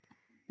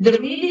The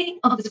reading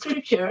of the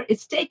scripture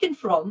is taken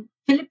from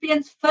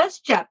Philippians 1st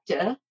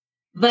chapter,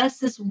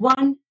 verses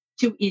 1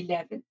 to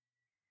 11.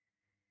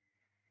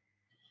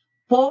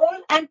 Paul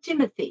and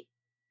Timothy,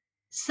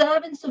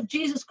 servants of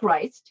Jesus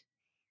Christ,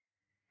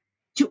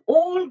 to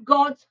all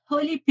God's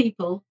holy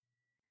people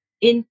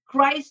in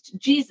Christ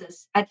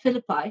Jesus at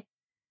Philippi,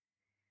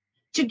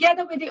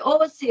 together with the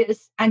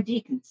overseers and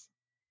deacons.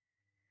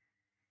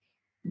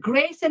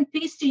 Grace and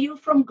peace to you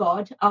from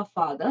God our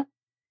Father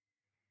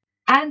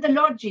and the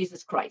Lord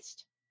Jesus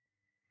Christ.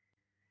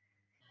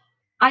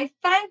 I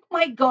thank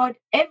my God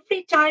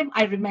every time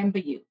I remember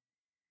you.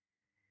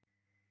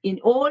 In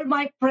all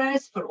my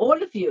prayers for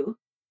all of you,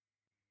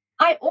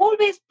 I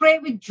always pray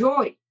with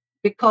joy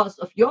because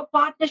of your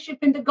partnership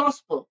in the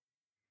gospel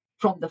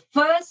from the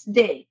first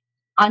day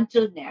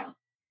until now.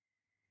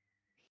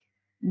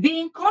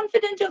 Being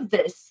confident of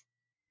this,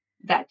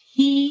 that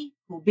he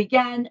who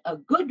began a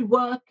good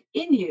work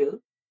in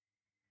you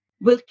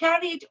will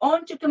carry it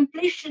on to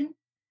completion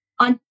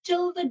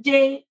until the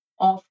day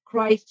of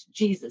Christ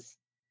Jesus.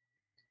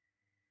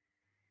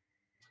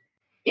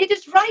 It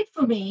is right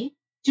for me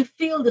to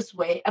feel this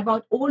way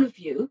about all of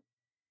you,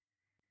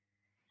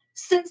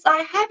 since I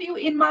have you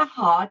in my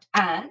heart,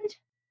 and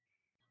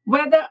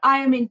whether I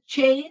am in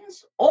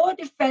chains or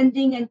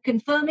defending and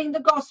confirming the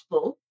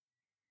gospel,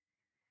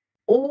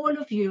 all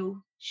of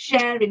you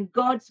share in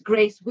God's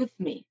grace with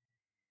me.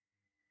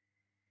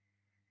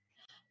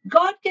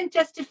 God can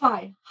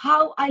testify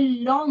how I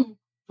long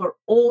for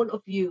all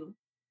of you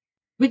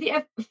with the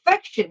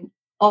affection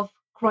of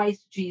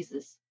Christ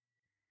Jesus.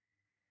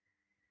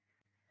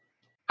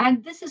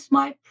 And this is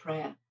my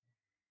prayer,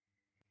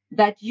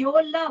 that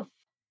your love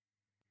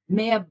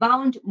may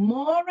abound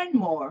more and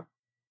more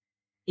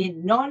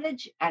in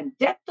knowledge and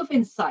depth of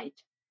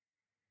insight,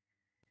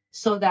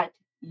 so that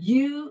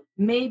you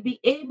may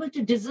be able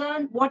to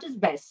discern what is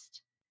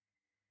best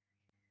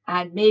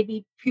and may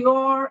be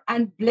pure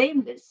and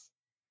blameless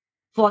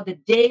for the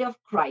day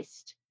of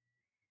Christ,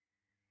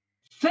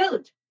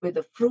 filled with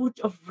the fruit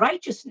of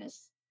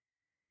righteousness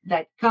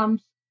that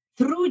comes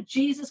through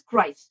Jesus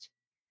Christ,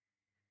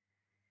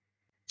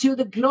 to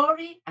the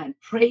glory and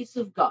praise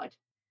of God.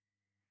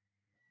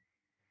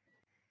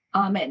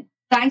 Amen.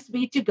 Thanks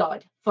be to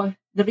God for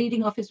the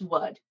reading of his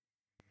word.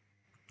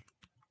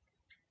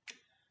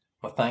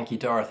 Well, thank you,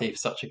 Dorothy, for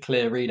such a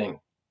clear reading.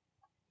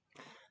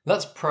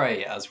 Let's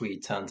pray as we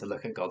turn to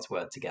look at God's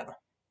word together.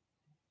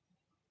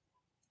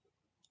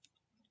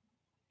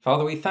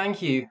 Father, we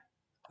thank you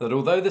that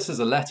although this is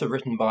a letter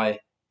written by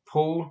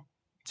Paul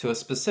to a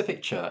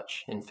specific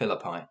church in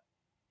Philippi,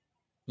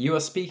 you are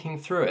speaking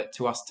through it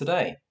to us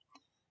today.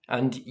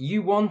 And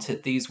you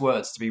wanted these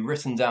words to be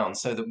written down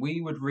so that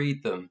we would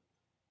read them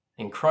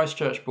in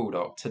Christchurch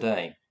Bulldog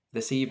today,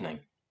 this evening.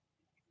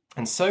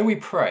 And so we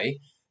pray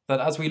that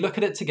as we look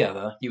at it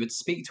together, you would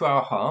speak to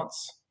our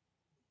hearts.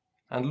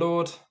 And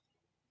Lord,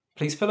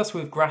 please fill us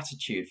with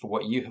gratitude for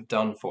what you have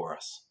done for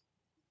us.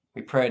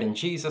 We pray it in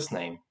Jesus'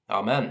 name.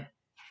 Amen.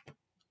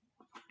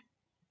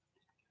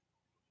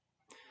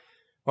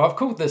 Well, I've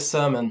called this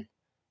sermon,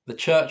 The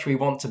Church We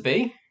Want to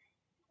Be.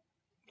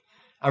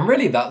 And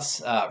really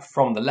that's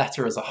from the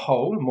letter as a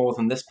whole, more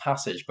than this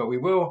passage. But we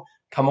will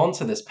come on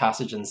to this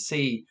passage and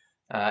see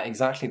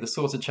exactly the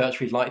sort of church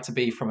we'd like to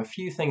be from a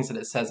few things that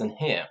it says in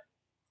here.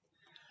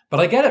 But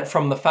I get it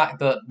from the fact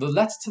that the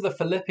letter to the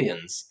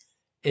Philippians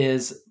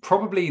is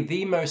probably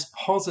the most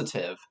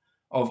positive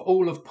of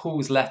all of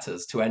Paul's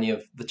letters to any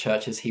of the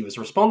churches he was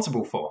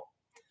responsible for.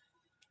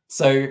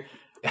 So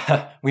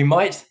we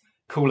might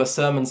call a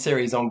sermon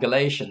series on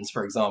Galatians,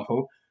 for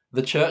example,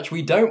 The Church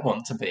We Don't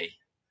Want to Be.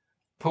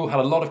 Paul had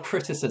a lot of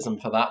criticism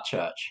for that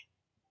church.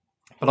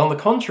 But on the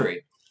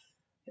contrary,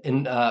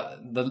 in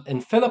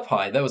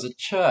Philippi, there was a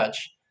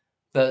church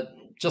that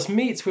just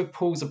meets with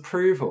Paul's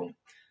approval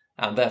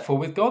and therefore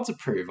with God's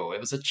approval.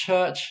 It was a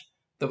church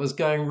that was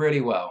going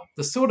really well,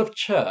 the sort of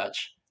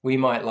church we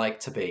might like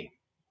to be.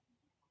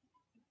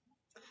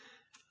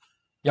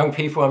 Young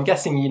people, I'm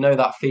guessing you know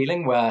that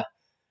feeling where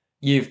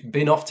you've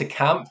been off to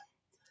camp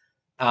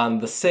and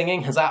the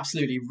singing has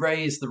absolutely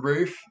raised the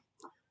roof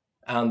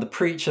and the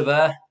preacher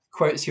there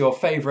quotes your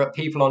favourite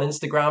people on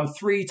Instagram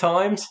 3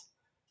 times,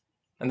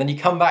 and then you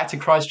come back to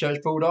Christchurch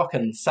Bulldog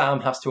and Sam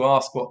has to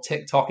ask what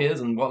TikTok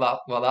is and what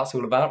that's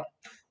all about.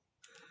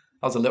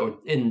 That was a little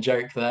in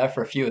joke there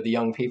for a few of the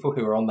young people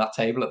who were on that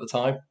table at the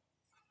time.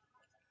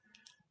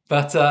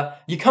 But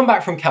you come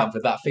back from camp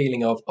with that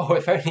feeling of, oh,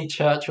 if only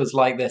church was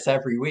like this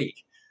every week.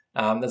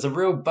 There's a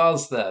real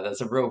buzz there.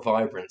 There's a real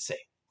vibrancy.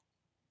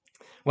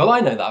 Well,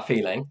 I know that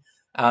feeling.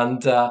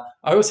 And I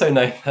also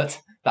know that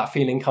that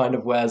feeling kind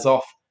of wears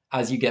off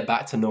as you get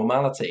back to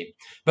normality.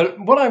 But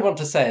what I want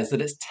to say is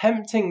that it's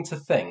tempting to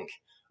think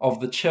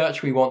of the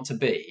church we want to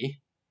be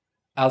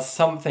as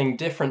something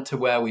different to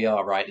where we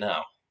are right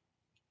now.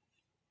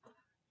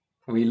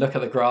 We look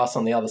at the grass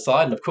on the other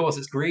side, and of course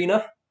it's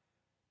greener,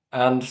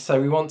 and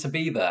so we want to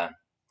be there.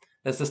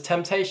 There's this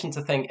temptation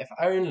to think, if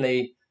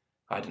only,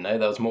 I don't know,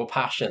 there was more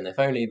passion, if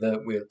only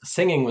the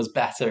singing was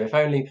better, if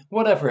only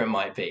whatever it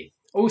might be.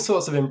 All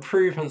sorts of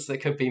improvements that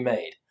could be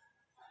made.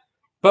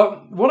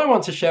 But what I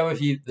want to share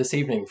with you this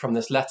evening from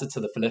this letter to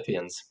the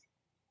Philippians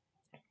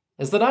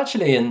is that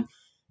actually, in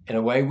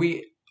a way,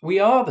 we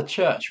are the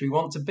church we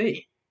want to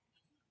be.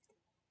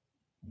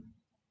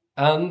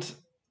 And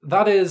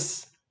that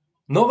is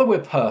not that we're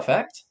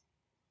perfect,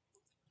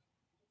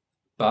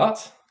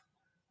 but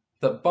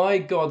that by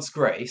God's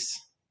grace,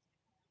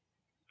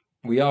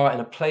 we are in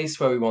a place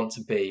where we want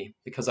to be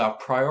because our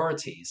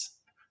priorities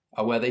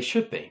are where they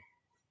should be.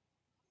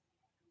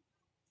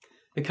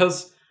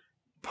 Because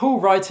Paul,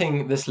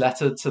 writing this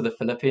letter to the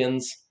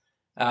Philippians,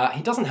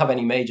 he doesn't have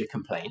any major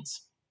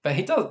complaints,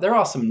 but there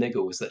are some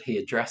niggles that he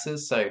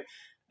addresses. So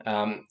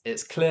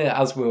it's clear,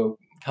 as we'll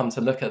come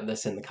to look at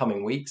this in the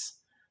coming weeks,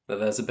 that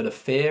there's a bit of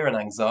fear and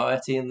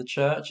anxiety in the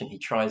church, and he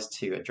tries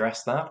to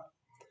address that.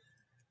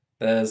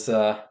 There's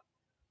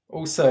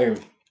also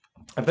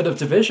a bit of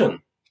division.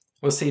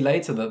 We'll see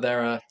later that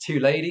there are two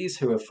ladies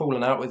who have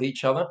fallen out with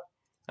each other,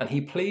 and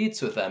he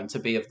pleads with them to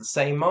be of the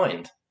same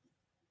mind.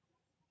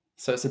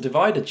 So it's a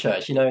divided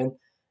church. You know,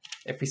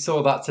 if we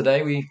saw that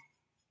today, we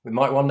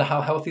might wonder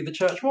how healthy the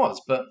church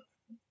was. But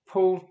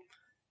Paul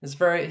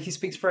he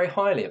speaks very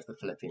highly of the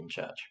Philippian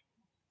church.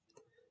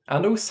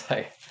 And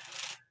also,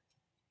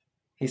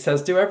 he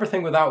says, do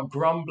everything without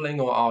grumbling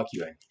or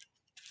arguing.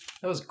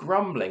 There was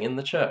grumbling in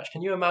the church.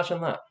 Can you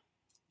imagine that?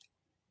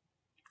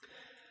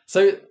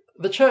 So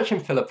the church in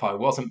Philippi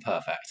wasn't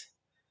perfect.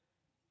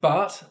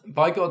 But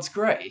by God's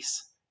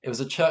grace, it was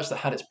a church that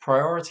had its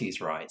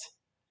priorities right.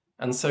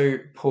 And so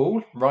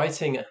Paul,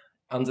 writing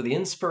under the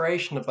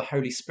inspiration of the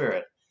Holy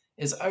Spirit,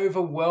 is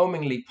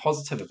overwhelmingly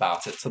positive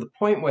about it, to the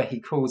point where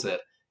he calls it,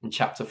 in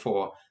chapter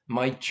 4,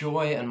 my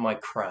joy and my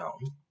crown.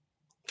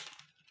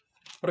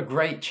 What a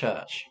great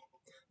church.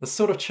 The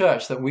sort of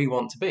church that we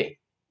want to be.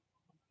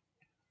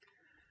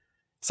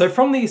 So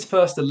from these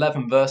first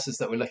 11 verses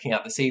that we're looking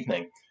at this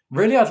evening,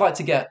 really I'd like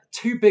to get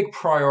two big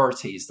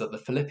priorities that the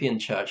Philippian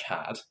church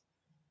had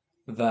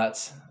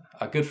that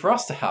are good for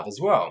us to have as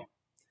well.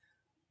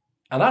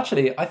 And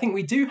actually, I think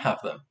we do have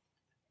them.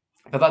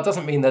 But that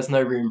doesn't mean there's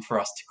no room for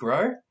us to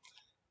grow.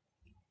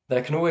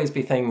 There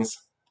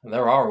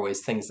are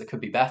always things that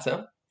could be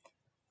better.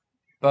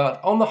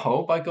 But on the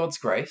whole, by God's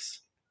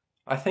grace,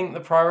 I think the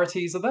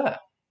priorities are there.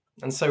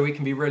 And so we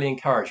can be really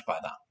encouraged by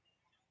that.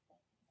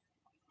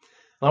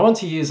 And I want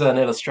to use an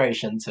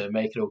illustration to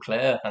make it all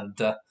clear. And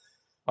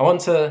I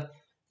want to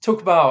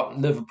talk about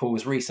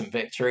Liverpool's recent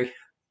victory.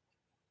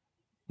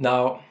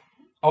 Now,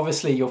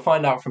 obviously, you'll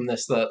find out from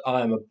this that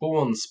I am a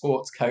born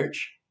sports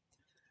coach,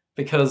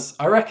 because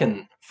I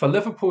reckon for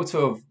Liverpool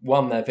to have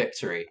won their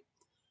victory,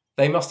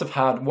 they must have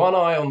had one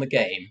eye on the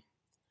game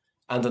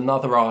and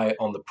another eye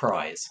on the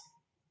prize.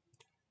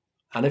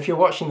 And if you're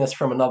watching this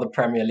from another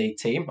Premier League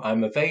team,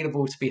 I'm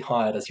available to be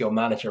hired as your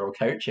manager or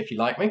coach if you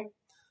like me.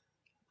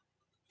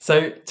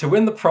 So to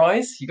win the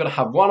prize, you've got to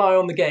have one eye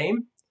on the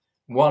game,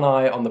 one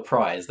eye on the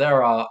prize.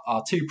 There are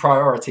our two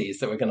priorities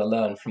that we're going to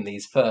learn from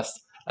these first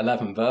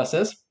 11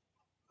 verses.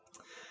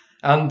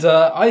 And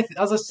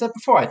as I said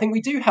before, I think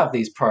we do have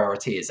these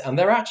priorities, and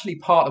they're actually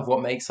part of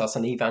what makes us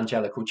an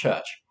evangelical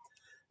church.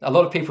 A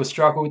lot of people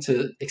struggle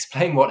to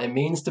explain what it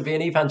means to be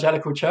an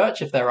evangelical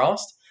church if they're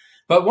asked.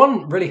 But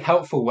one really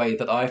helpful way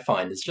that I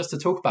find is just to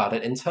talk about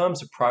it in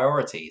terms of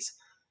priorities.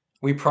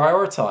 We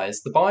prioritize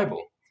the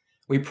Bible.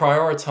 We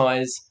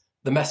prioritize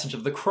the message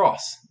of the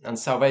cross and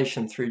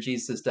salvation through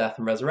Jesus' death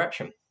and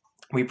resurrection.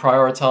 We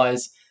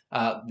prioritize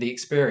the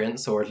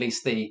experience, or at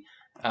least the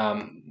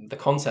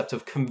concept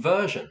of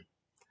conversion.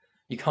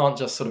 You can't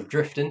just sort of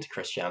drift into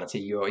Christianity.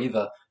 You're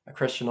either a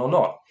Christian or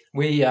not.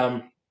 We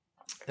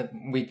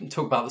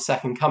talk about the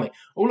second coming.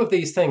 All of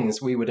these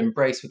things we would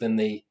embrace within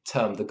the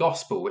term the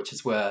gospel, which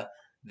is where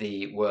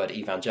the word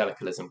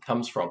evangelicalism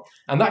comes from.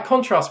 And that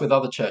contrasts with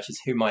other churches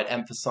who might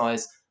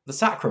emphasize the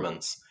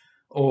sacraments,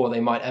 or they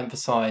might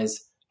emphasize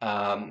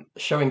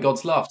showing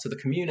God's love to the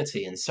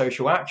community in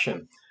social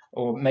action,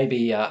 or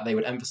maybe they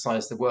would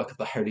emphasize the work of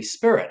the Holy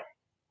Spirit.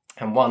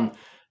 And one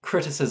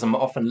criticism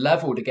often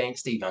leveled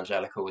against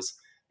evangelicals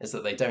is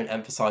that they don't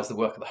emphasize the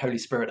work of the Holy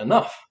Spirit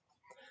enough.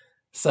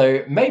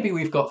 So maybe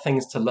we've got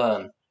things to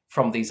learn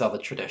from these other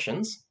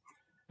traditions.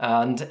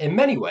 And in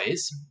many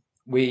ways,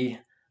 we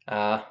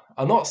are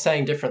not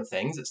saying different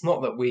things. It's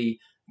not that we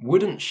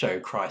wouldn't show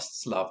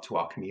Christ's love to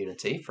our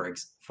community, for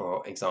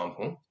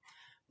example,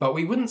 but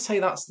we wouldn't say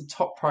that's the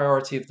top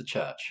priority of the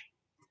church.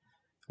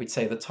 We'd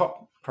say the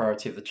top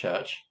priority of the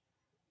church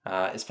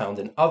is found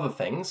in other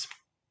things.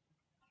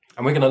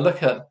 And we're going to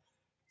look at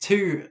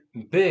two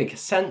big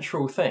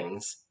central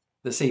things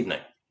this evening.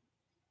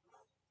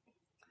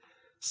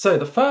 So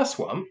the first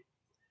one,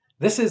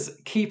 this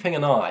is keeping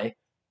an eye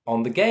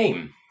on the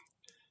game.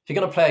 If you're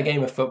going to play a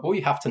game of football,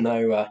 you have to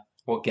know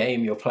what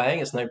game you're playing.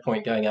 There's no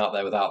point going out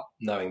there without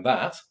knowing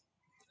that.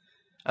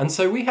 And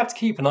so we have to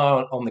keep an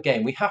eye on the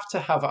game. We have to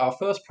have our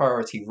first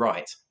priority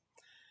right.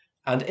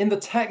 And in the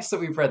text that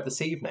we've read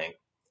this evening,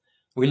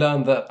 we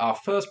learn that our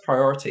first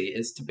priority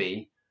is to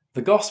be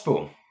the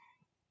gospel.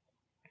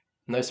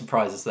 No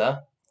surprises there.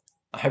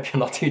 I hope you're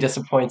not too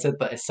disappointed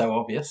that it's so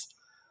obvious.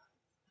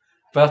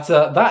 But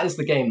that is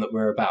the game that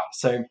we're about.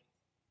 So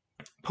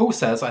Paul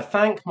says, I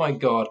thank my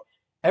God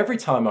every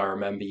time I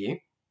remember you.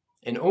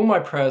 In all my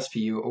prayers for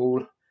you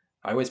all,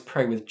 I always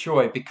pray with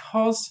joy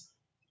because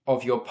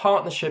of your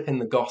partnership in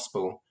the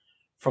gospel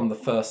from the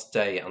first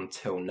day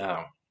until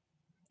now.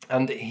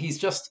 And he's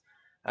just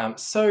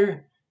so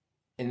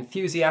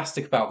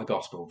enthusiastic about the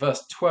gospel.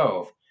 Verse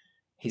 12,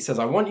 he says,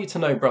 I want you to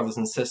know, brothers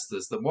and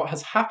sisters, that what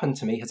has happened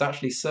to me has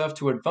actually served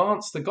to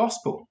advance the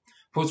gospel.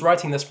 Paul's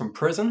writing this from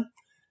prison,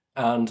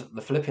 and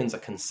the Philippians are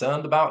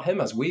concerned about him,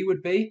 as we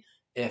would be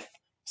if,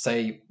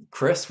 say,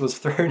 Chris was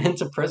thrown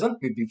into prison.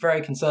 We'd be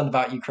very concerned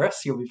about you,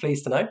 Chris. You'll be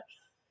pleased to know.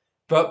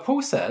 But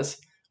Paul says,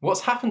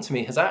 what's happened to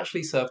me has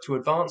actually served to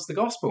advance the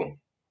gospel.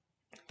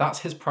 That's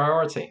his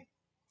priority.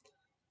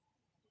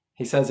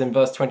 He says in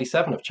verse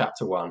 27 of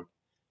chapter 1,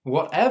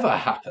 whatever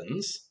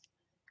happens,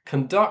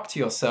 conduct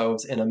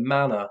yourselves in a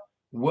manner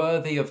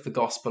worthy of the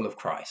gospel of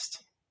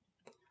Christ.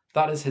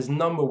 That is his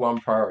number one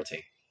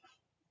priority.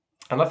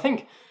 And I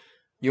think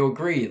you'll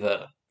agree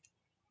that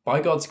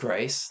by God's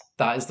grace,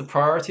 that is the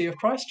priority of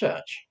Christ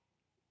Church.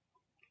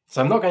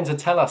 So I'm not going to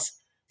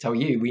tell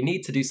you we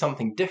need to do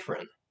something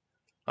different.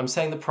 I'm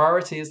saying the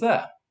priority is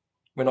there.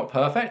 We're not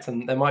perfect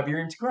and there might be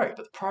room to grow,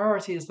 but the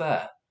priority is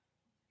there.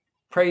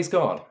 Praise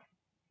God.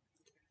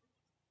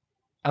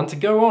 And to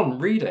go on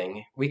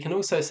reading, we can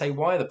also say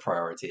why the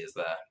priority is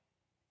there.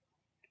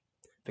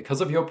 Because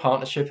of your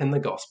partnership in the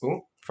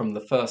gospel from the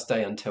first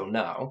day until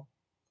now,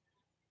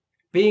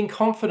 being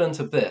confident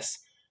of this,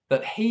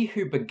 that he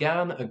who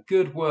began a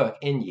good work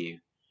in you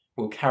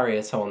will carry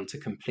it on to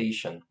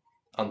completion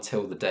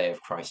until the day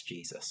of Christ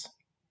Jesus.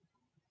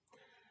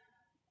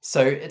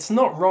 So it's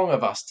not wrong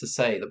of us to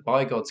say that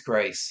by God's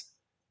grace,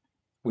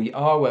 we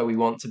are where we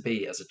want to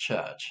be as a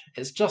church.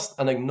 It's just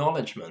an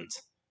acknowledgement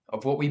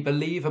of what we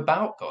believe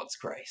about God's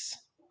grace.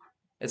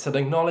 It's an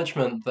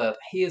acknowledgement that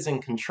he is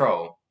in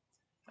control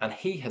and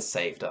he has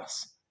saved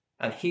us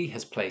and he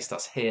has placed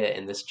us here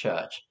in this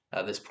church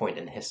at this point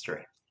in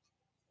history.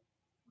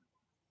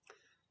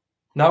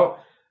 Now,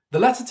 the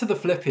letter to the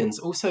Philippians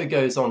also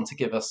goes on to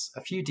give us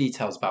a few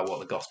details about what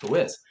the gospel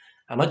is.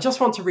 And I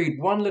just want to read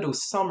one little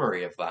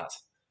summary of that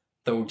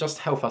will just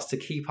help us to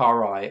keep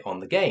our eye on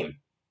the game.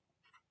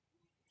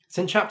 It's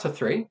in chapter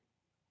 3,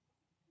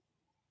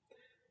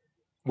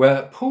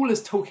 where Paul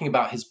is talking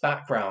about his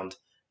background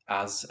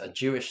as a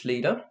Jewish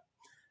leader.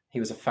 He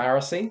was a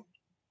Pharisee,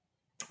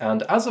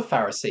 and as a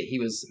Pharisee, he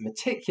was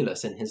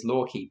meticulous in his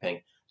law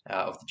keeping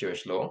of the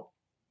Jewish law.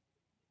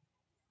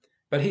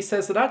 But he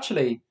says that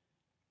actually,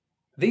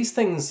 these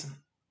things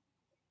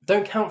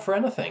don't count for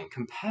anything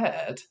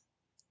compared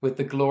with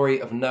the glory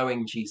of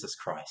knowing Jesus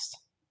Christ.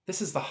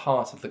 This is the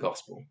heart of the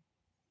gospel.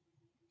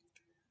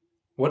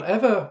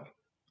 Whatever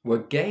were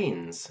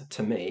gains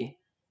to me,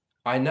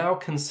 I now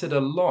consider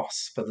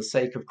loss for the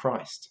sake of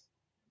Christ.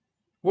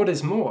 What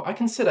is more, I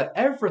consider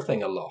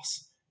everything a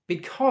loss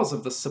because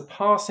of the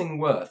surpassing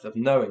worth of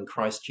knowing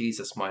Christ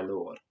Jesus my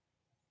Lord,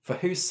 for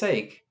whose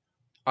sake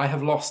I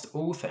have lost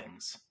all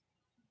things.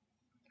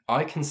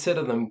 I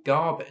consider them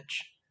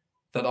garbage,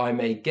 that I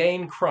may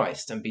gain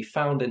Christ and be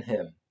found in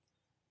him,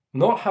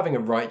 not having a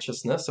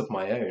righteousness of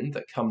my own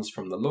that comes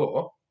from the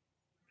law,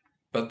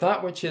 but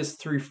that which is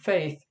through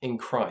faith in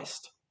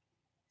Christ,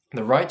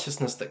 the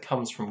righteousness that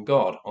comes from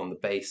God on the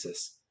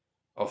basis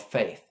of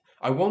faith.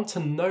 I want to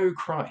know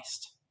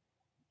Christ.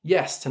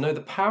 Yes, to know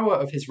the power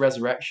of his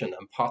resurrection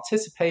and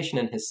participation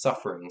in his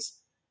sufferings,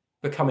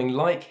 becoming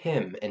like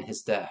him in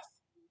his death,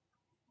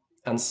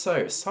 and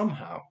so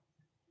somehow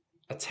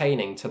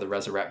attaining to the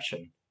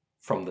resurrection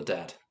from the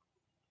dead.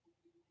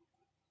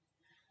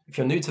 If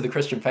you're new to the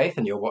Christian faith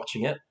and you're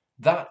watching it,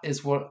 that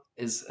is what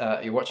is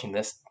you're watching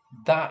this.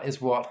 That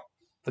is what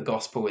the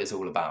gospel is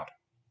all about.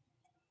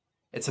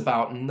 It's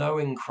about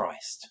knowing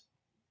Christ.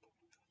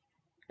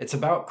 It's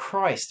about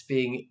Christ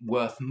being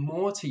worth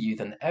more to you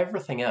than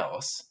everything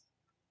else,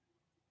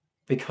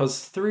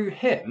 because through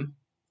him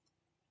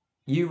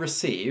you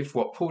receive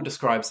what Paul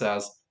describes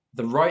as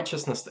the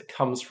righteousness that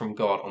comes from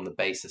God on the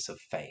basis of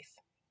faith.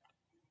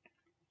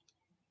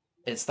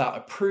 It's that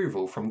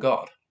approval from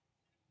God.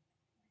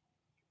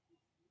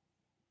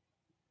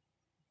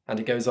 And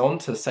it goes on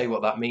to say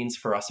what that means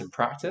for us in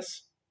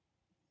practice.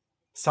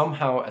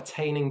 Somehow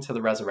attaining to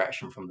the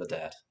resurrection from the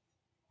dead.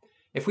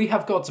 If we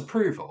have God's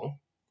approval,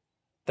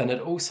 then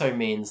it also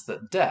means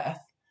that death,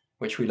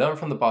 which we learn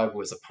from the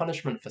Bible is a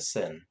punishment for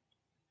sin,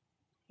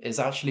 is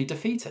actually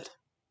defeated.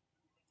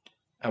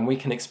 And we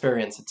can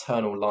experience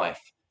eternal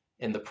life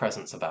in the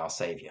presence of our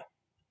Saviour.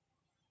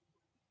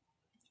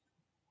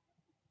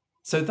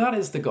 So that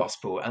is the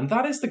gospel, and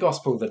that is the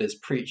gospel that is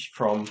preached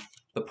from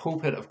the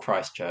pulpit of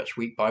Christ Church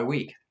week by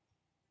week.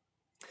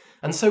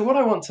 And so what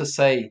I want to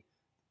say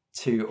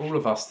to all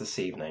of us this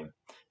evening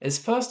is,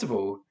 first of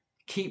all,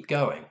 keep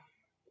going.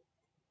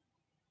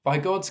 By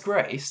God's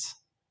grace,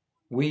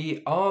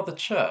 we are the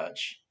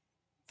church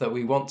that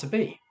we want to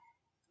be,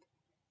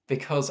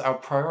 because our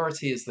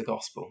priority is the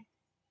gospel.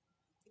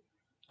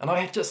 And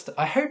I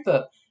hope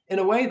that in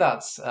a way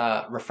that's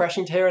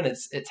refreshing to hear, and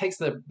it takes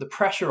the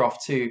pressure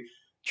off to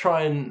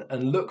try and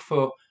look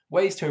for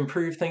ways to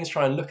improve things,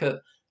 try and look at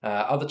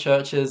other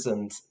churches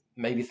and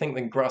maybe think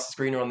the grass is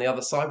greener on the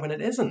other side when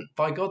it isn't.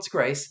 By God's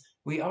grace,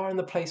 we are in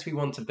the place we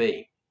want to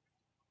be.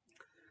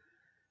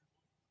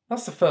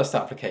 That's the first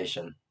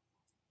application.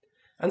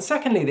 And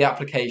secondly, the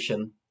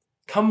application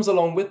comes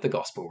along with the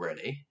gospel,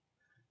 really,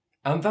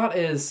 and that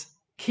is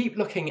keep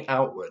looking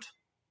outward.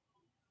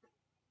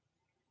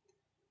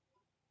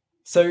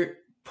 So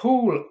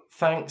Paul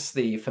thanks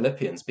the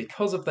Philippians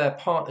because of their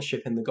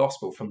partnership in the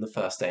gospel from the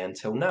first day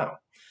until now.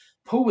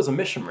 Paul was a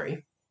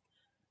missionary,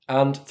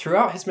 and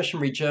throughout his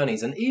missionary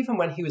journeys, and even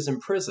when he was in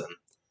prison,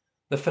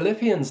 the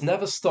Philippians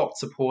never stopped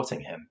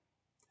supporting him.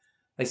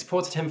 They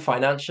supported him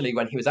financially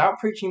when he was out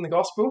preaching the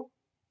gospel.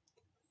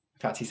 In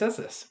fact, he says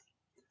this: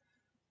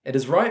 "It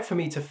is right for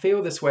me to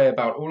feel this way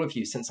about all of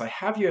you, since I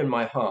have you in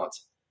my heart,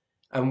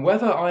 and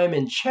whether I am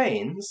in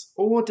chains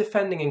or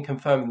defending and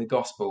confirming the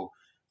gospel,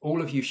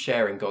 all of you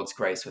share in God's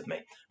grace with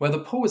me." Whether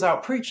Paul was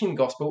out preaching the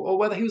gospel or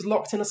whether he was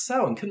locked in a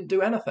cell and couldn't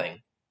do anything,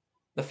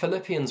 the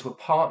Philippians were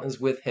partners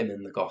with him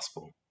in the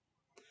gospel.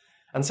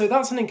 And so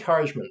that's an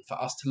encouragement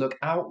for us to look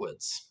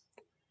outwards,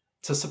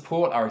 to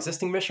support our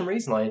existing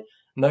missionaries. And I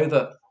know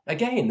that,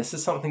 again, this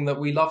is something that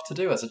we love to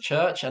do as a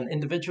church, and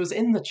individuals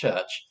in the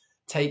church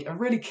take a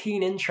really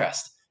keen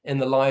interest in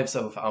the lives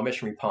of our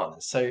missionary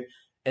partners. So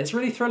it's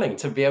really thrilling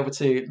to be able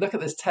to look at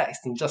this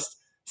text and just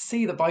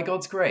see that by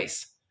God's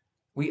grace,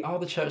 we are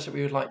the church that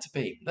we would like to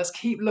be. Let's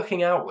keep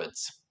looking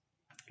outwards,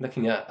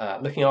 looking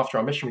after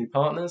our missionary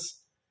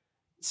partners,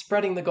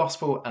 spreading the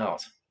gospel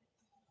out.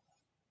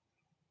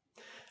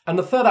 And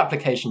the third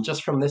application,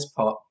 just from this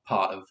part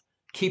of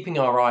keeping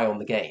our eye on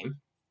the game,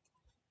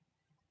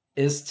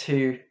 is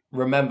to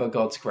remember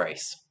God's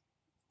grace.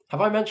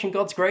 Have I mentioned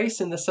God's grace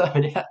in this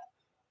sermon yet?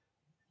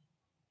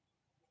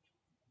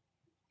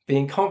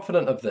 Being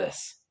confident of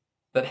this,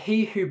 that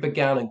he who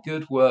began a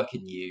good work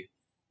in you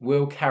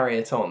will carry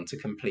it on to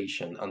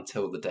completion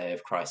until the day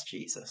of Christ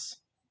Jesus.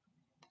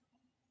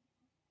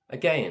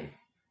 Again,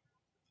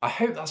 I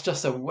hope that's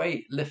just a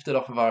weight lifted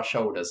off of our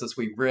shoulders as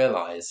we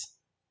realize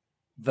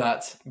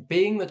that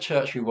being the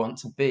church we want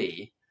to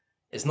be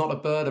is not a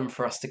burden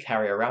for us to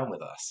carry around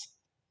with us.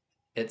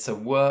 It's a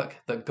work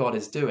that God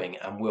is doing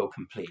and will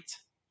complete.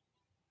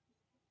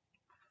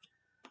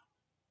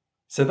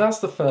 So that's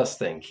the first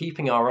thing,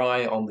 keeping our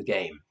eye on the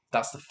game.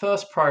 That's the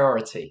first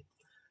priority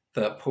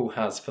that Paul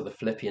has for the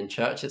Philippian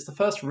church. It's the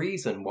first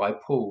reason why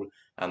Paul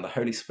and the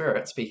Holy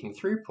Spirit, speaking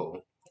through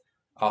Paul,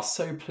 are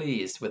so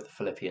pleased with the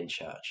Philippian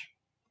church.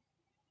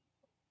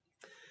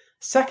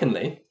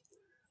 Secondly,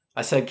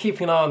 I said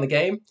keeping an eye on the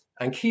game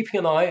and keeping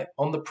an eye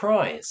on the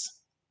prize.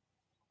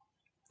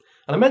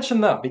 And I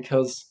mention that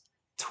because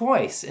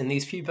twice in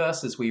these few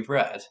verses we've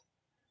read,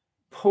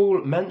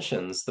 Paul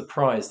mentions the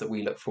prize that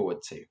we look forward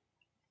to.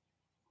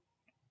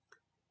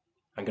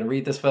 I'm going to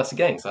read this verse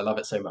again because I love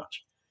it so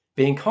much.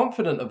 Being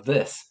confident of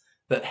this,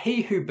 that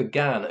he who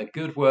began a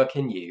good work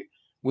in you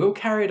will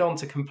carry it on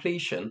to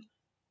completion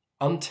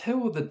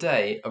until the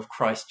day of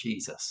Christ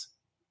Jesus.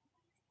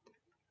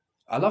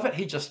 I love it.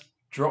 He just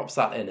drops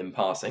that in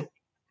passing.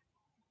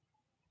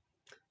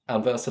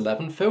 And verse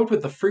 11, filled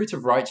with the fruit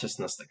of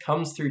righteousness that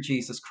comes through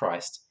Jesus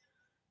Christ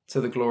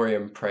to the glory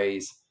and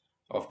praise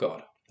of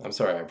God. I'm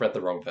sorry, I've read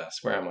the wrong verse.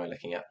 Where am I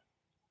looking at?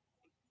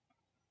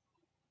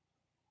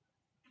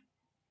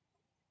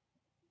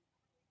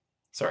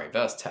 Sorry,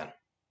 verse 10.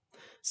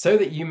 So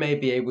that you may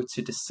be able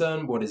to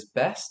discern what is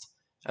best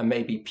and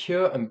may be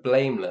pure and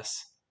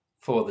blameless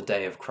for the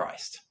day of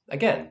Christ.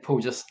 Again, Paul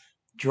just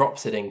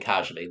drops it in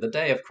casually, the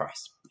day of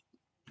Christ.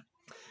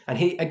 And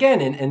he,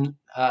 again, in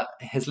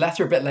his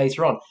letter a bit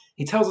later on,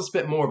 he tells us a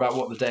bit more about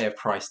what the day of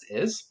Christ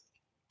is.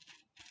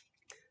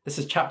 This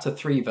is chapter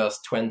 3, verse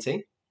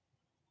 20.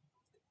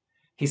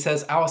 He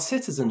says, our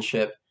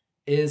citizenship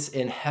is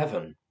in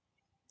heaven,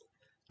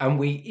 and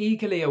we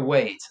eagerly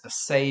await a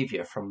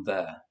Saviour from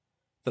there,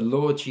 the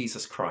Lord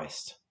Jesus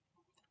Christ,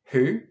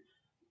 who,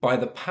 by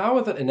the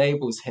power that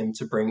enables him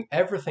to bring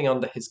everything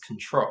under his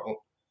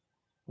control,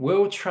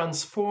 will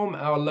transform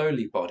our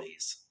lowly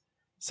bodies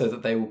so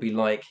that they will be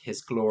like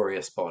his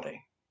glorious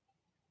body.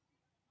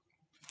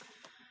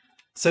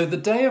 So the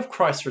day of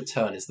Christ's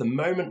return is the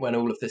moment when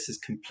all of this is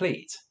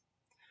complete.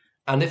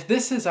 And if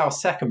this is our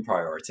second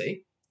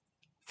priority,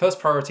 first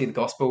priority the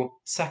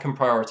gospel, second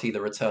priority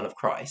the return of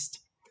Christ,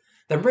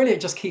 then really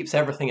it just keeps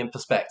everything in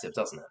perspective,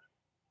 doesn't it?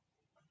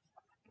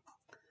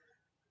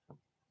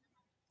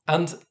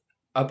 And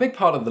a big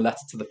part of the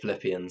letter to the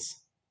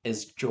Philippians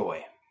is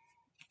joy.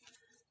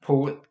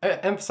 Paul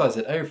emphasizes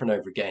it over and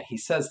over again. He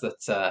says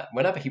that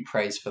whenever he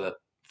prays for the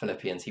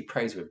Philippians, he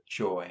prays with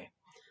joy.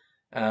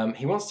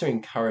 He wants to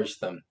encourage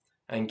them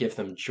and give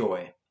them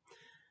joy.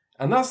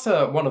 And that's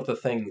one of the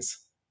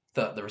things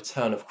that the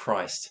return of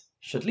Christ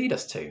should lead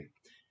us to. It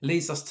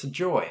leads us to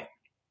joy,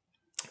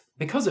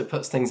 because it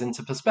puts things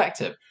into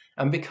perspective,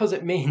 and because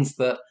it means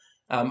that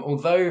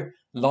although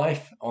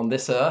life on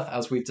this earth,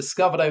 as we've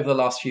discovered over the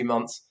last few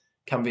months,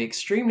 can be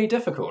extremely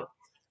difficult,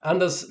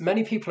 and as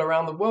many people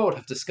around the world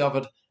have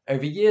discovered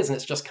over years, and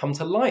it's just come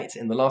to light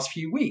in the last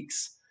few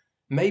weeks,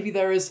 maybe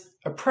there is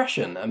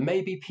oppression, and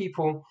maybe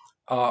people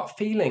are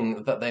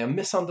feeling that they are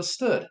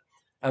misunderstood.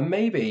 And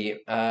maybe,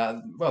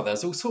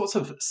 there's all sorts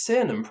of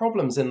sin and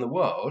problems in the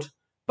world,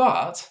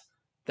 but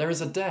there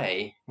is a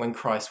day when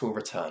Christ will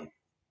return.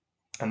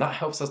 And that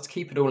helps us to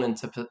keep it all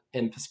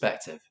in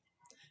perspective.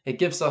 It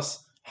gives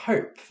us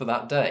hope for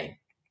that day.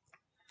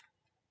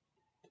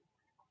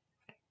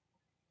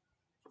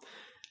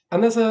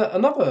 And there's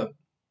another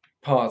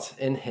part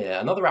in here,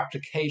 another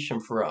application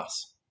for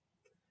us.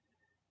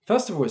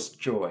 First of all, it's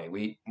joy.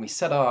 We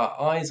set our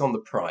eyes on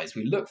the prize.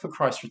 We look for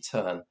Christ's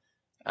return,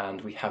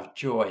 and we have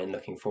joy in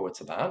looking forward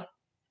to that.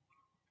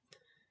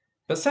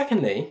 But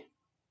secondly,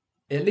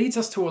 it leads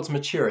us towards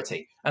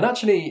maturity. And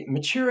actually,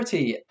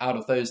 maturity out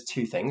of those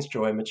two things,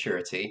 joy and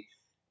maturity,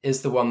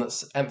 is the one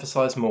that's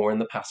emphasized more in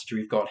the passage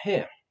we've got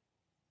here.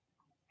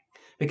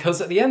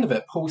 Because at the end of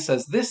it, Paul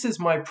says, "This is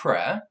my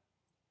prayer,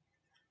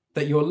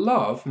 that your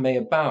love may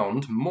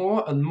abound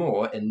more and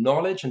more in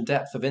knowledge and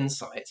depth of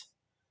insight,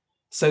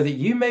 so that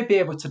you may be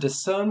able to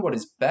discern what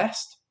is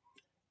best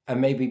and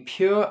may be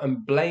pure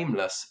and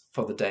blameless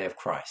for the day of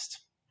Christ."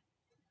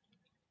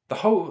 The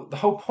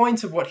whole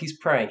point of what he's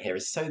praying here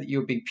is so that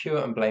you'll be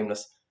pure and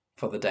blameless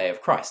for the day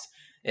of Christ.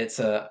 It's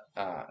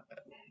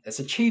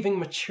achieving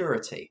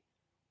maturity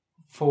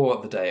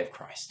for the day of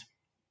Christ.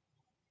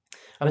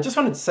 And I just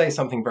wanted to say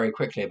something very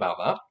quickly about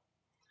that.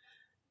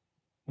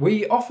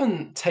 We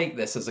often take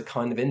this as a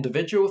kind of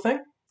individual thing.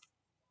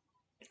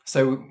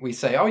 So we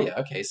say, oh yeah,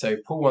 okay, so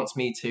Paul wants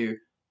me to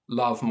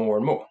love more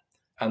and more,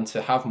 and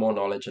to have more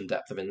knowledge and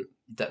depth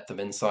of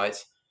insight,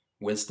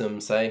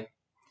 wisdom, say,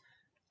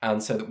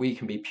 and so that we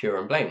can be pure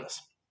and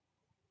blameless.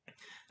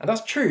 And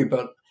that's true,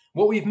 but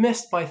what we've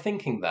missed by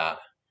thinking that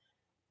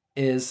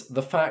is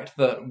the fact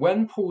that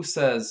when Paul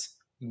says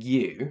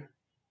you,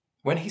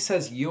 when he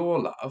says your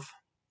love,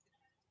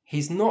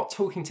 he's not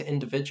talking to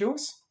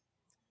individuals,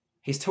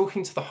 he's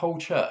talking to the whole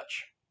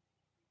church.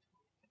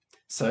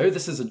 So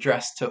this is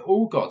addressed to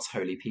all God's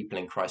holy people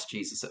in Christ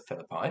Jesus at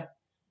Philippi,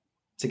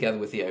 together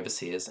with the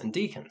overseers and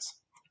deacons.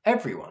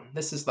 Everyone.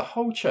 This is the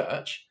whole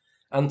church,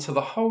 and to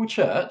the whole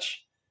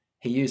church,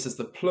 he uses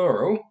the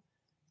plural,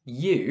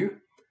 you,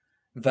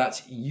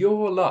 that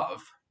your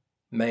love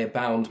may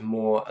abound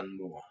more and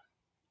more.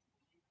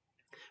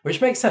 Which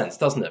makes sense,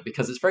 doesn't it?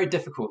 Because it's very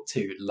difficult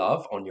to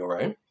love on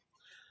your own.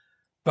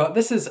 But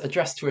this is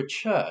addressed to a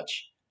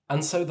church,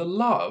 and so the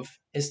love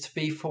is to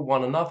be for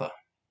one another.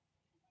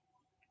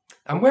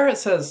 And where it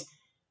says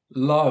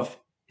love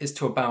is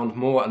to abound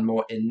more and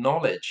more in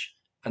knowledge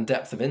and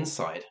depth of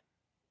insight,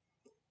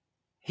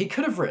 he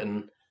could have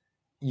written,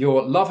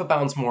 your love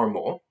abounds more and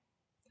more,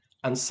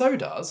 and so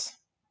does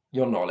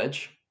your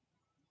knowledge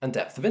and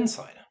depth of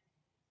insight.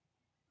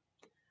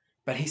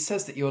 But he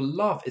says that your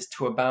love is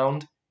to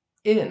abound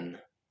in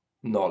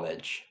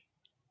knowledge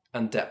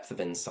and depth of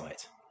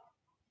insight.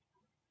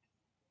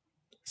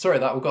 Sorry,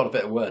 that got a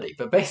bit wordy,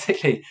 but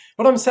basically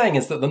what I'm saying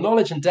is that the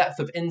knowledge and depth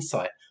of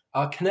insight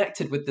are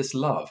connected with this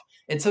love.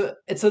 It's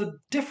a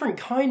different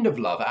kind of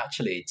love,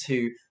 actually,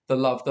 to the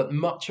love that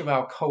much of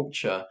our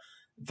culture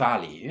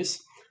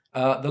values.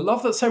 The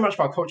love that so much of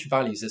our culture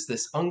values is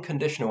this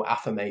unconditional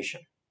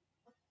affirmation.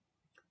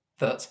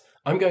 That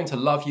I'm going to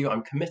love you,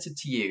 I'm committed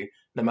to you,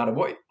 no matter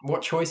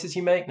what choices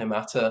you make, no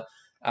matter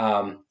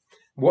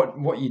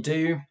what you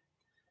do.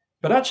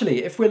 But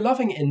actually, if we're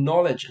loving in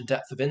knowledge and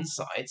depth of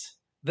insight,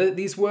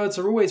 these words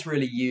are always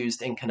really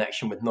used in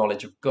connection with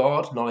knowledge of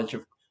God, knowledge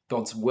of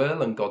God's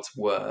will and God's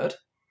word.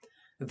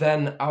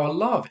 Then our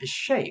love is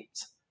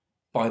shaped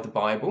by the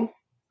Bible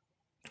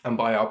and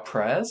by our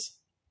prayers.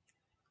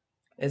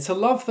 It's a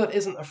love that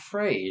isn't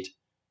afraid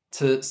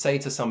to say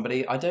to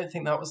somebody, I don't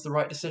think that was the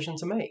right decision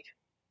to make.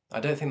 I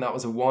don't think that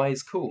was a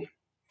wise call.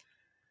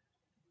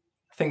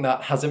 I think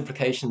that has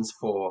implications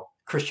for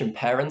Christian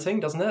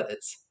parenting, doesn't it?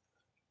 It's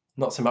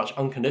not so much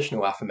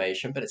unconditional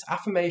affirmation, but it's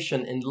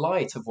affirmation in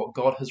light of what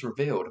God has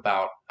revealed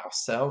about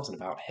ourselves and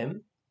about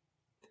Him.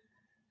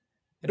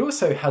 It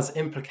also has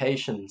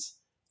implications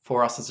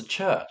for us as a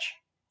church.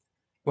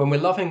 When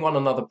we're loving one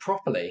another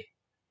properly,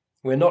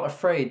 we're not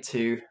afraid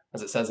to,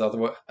 as it says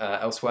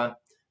elsewhere,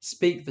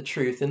 speak the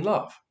truth in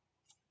love.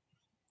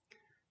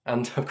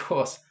 And of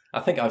course, I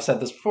think I've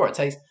said this before, it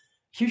takes a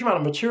huge amount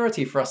of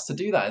maturity for us to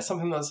do that. It's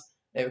something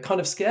it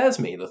kind of scares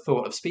me, the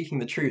thought of speaking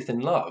the truth in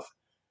love.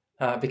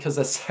 Because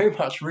there's so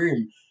much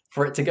room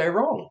for it to go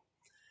wrong.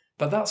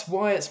 But that's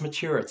why it's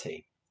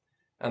maturity.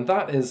 And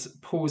that is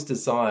Paul's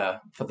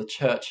desire for the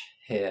church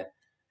here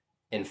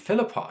in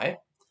Philippi.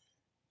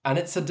 And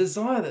it's a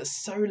desire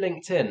that's so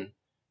linked in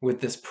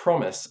with this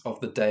promise of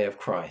the day of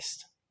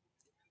Christ,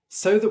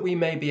 so that we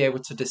may be able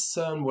to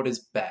discern what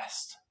is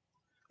best,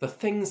 the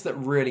things that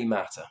really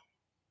matter.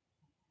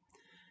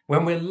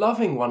 When we're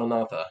loving one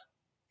another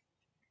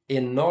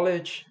in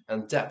knowledge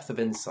and depth of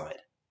insight,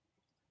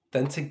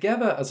 then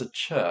together as a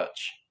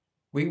church,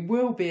 we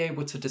will be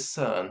able to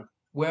discern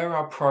where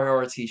our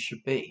priorities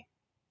should be.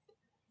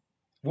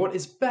 What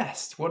is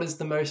best? What is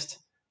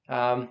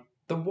the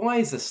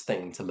wisest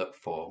thing to look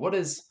for? What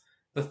is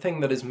the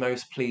thing that is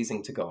most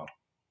pleasing to God?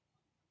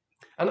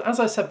 And as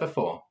I said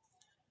before,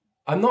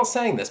 I'm not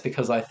saying this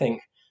because I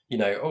think,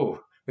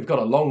 we've got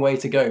a long way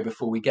to go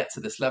before we get to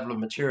this level of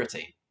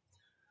maturity.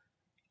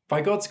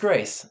 By God's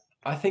grace,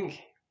 I think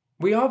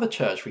we are the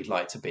church we'd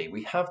like to be.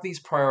 We have these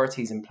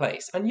priorities in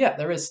place, and yet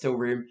there is still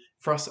room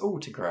for us all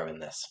to grow in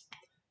this,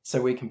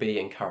 so we can be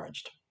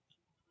encouraged.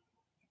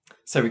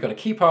 So we've got to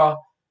keep our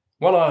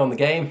one eye on the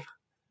game,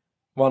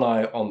 one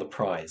eye on the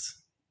prize.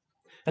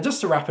 And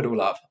just to wrap it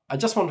all up, I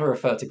just want to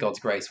refer to God's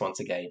grace once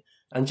again,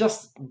 and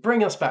just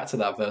bring us back to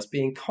that verse,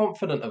 being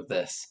confident of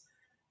this,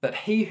 that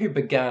he who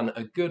began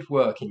a good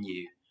work in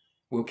you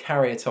will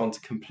carry it on to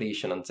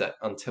completion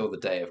until the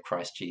day of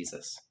Christ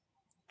Jesus.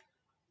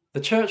 The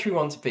church we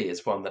want to be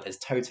is one that is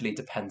totally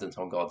dependent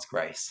on God's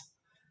grace.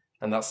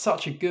 And that's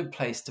such a good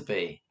place to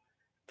be,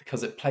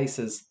 because it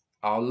places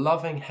our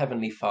loving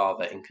Heavenly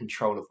Father in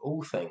control of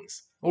all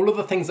things. All of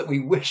the things that we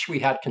wish we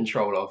had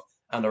control of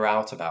and are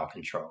out of our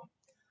control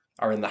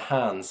are in the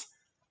hands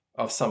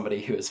of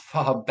somebody who is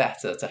far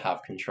better to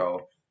have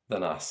control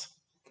than us.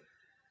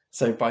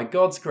 So by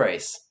God's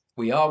grace,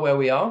 we are where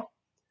we are,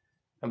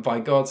 and by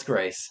God's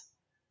grace,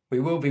 we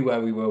will be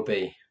where we will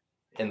be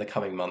in the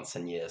coming months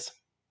and years.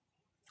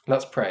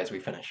 Let's pray as we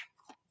finish.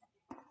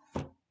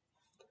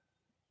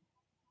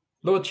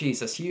 Lord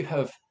Jesus, you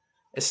have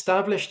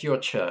established your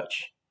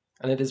church,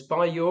 and it is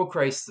by your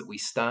grace that we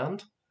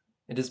stand.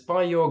 It is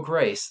by your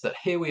grace that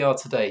here we are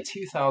today,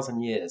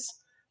 2,000 years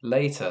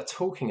later,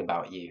 talking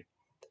about you,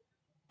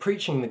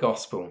 preaching the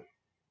gospel,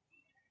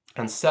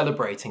 and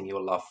celebrating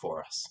your love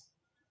for us.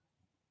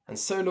 And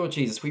so, Lord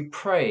Jesus, we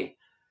pray,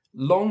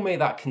 long may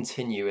that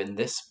continue in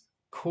this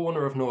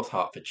corner of North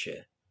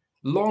Hertfordshire.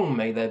 Long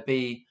may there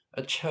be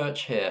a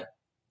church here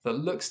that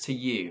looks to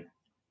you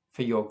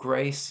for your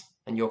grace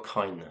and your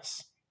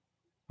kindness.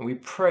 And we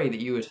pray that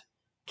you would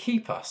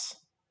keep us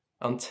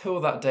until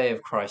that day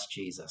of Christ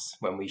Jesus,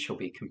 when we shall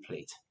be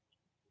complete.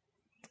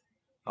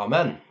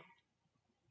 Amen.